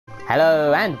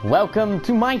Hello and welcome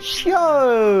to my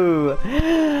show!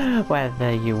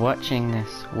 Whether you're watching this,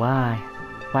 why?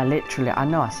 Why literally, I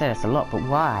know I say this a lot, but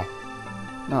why?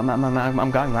 No,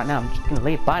 I'm going right now, I'm just gonna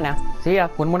leave, bye now. See ya,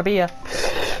 wouldn't wanna be here.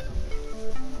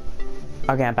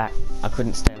 Okay, I'm back. I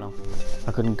couldn't stay long.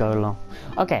 I couldn't go long.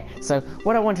 Okay, so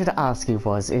what I wanted to ask you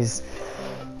is,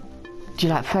 do you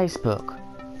like Facebook?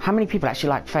 How many people actually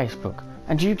like Facebook?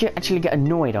 And do you actually get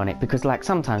annoyed on it? Because like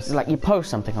sometimes, it's like you post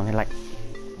something on it, like,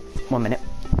 1 minute.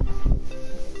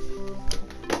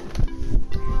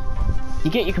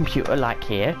 You get your computer like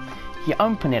here, you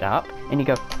open it up, and you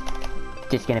go,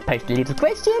 just gonna post a little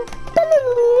question.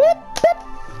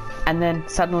 And then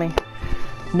suddenly,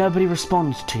 nobody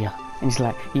responds to you. And it's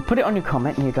like, you put it on your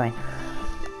comment and you're going,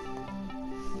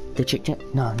 they checked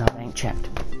it? No, they ain't checked.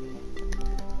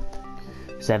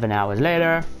 7 hours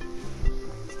later,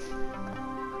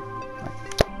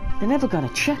 they're never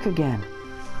gonna check again.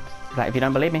 Like, if you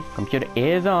don't believe me, computer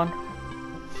is on.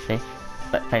 See?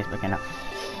 But Facebook enough.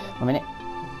 1 minute.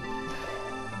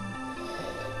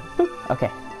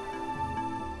 Okay.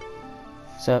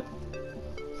 So,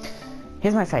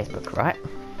 here's my Facebook, right?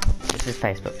 This is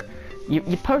Facebook.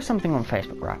 You post something on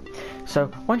Facebook, right? So,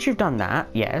 once you've done that,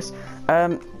 yes,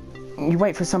 you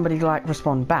wait for somebody to, like,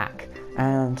 respond back.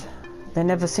 And they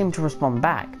never seem to respond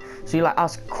back. So, you, like,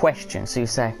 ask questions. So, you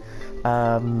say,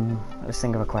 let's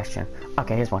think of a question.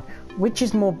 Okay, here's one. Which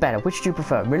is more better? Which do you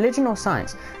prefer, religion or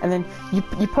science? And then you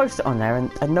post it on there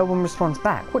and no one responds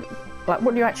back. What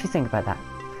do you actually think about that?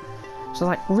 So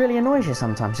like, really annoys you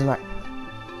sometimes. You're like,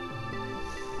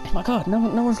 oh my god, no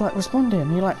one's like responding.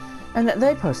 And you're like, and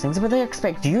they post things, but they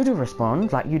expect you to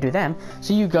respond like you do them.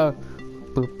 So you go,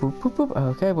 boop boop boop boop.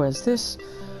 Okay, where's this?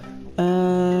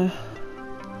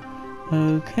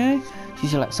 Okay. So you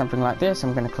select something like this.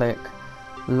 I'm gonna click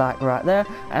like right there,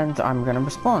 and I'm gonna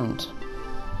respond.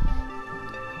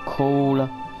 Cool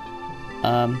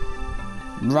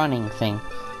running thing,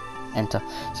 enter.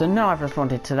 So now I've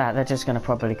responded to that, they're just gonna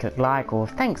probably click like or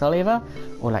thanks Oliver,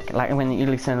 or like when you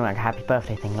listen like a happy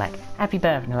birthday thing, like happy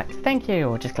birthday, like thank you,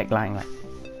 or just click like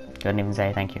couldn't even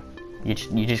say thank you,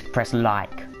 you just press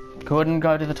like, couldn't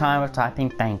go to the time of typing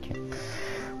thank you.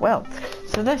 Well,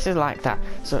 so this is like that.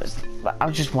 So I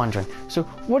was just wondering, so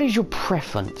what is your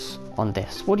preference on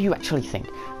this? What do you actually think?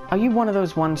 Are you one of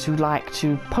those ones who like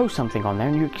to post something on there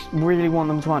and you really want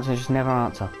them to answer and just never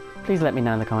answer? Please let me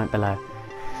know in the comment below.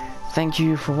 Thank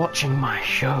you for watching my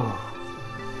show.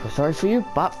 I'm sorry for you,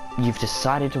 but you've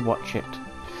decided to watch it.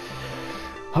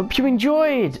 Hope you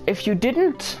enjoyed. If you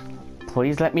didn't,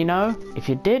 please let me know. If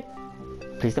you did,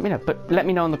 please let me know. But let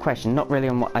me know on the question, not really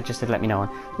on what I just said let me know on.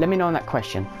 Let me know on that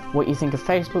question. What you think of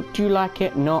Facebook. Do you like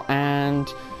it? Not, and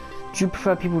do you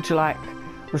prefer people to like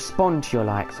respond to your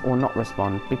likes or not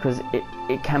respond, because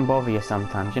it can bother you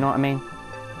sometimes, you know what I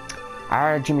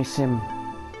mean? Jimmy Sim,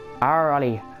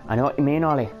 Ollie, I know what you mean,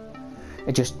 Ollie.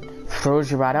 It just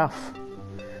throws you right off.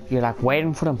 You're like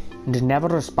waiting for them and they never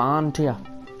respond to you.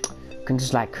 It can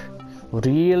just like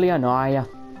really annoy you.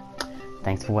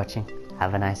 Thanks for watching,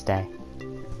 have a nice day.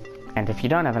 And if you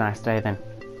don't have a nice day, then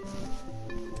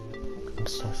I'm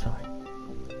so sorry.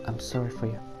 I'm sorry for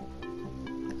you.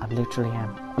 I literally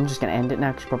am. I'm just gonna end it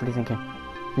now because you're probably thinking,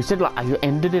 you said like you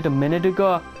ended it a minute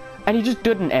ago and you just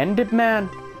didn't end it,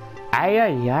 man.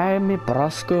 Aye, me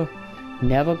brosco.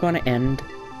 Never gonna end.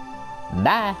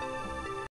 Bye.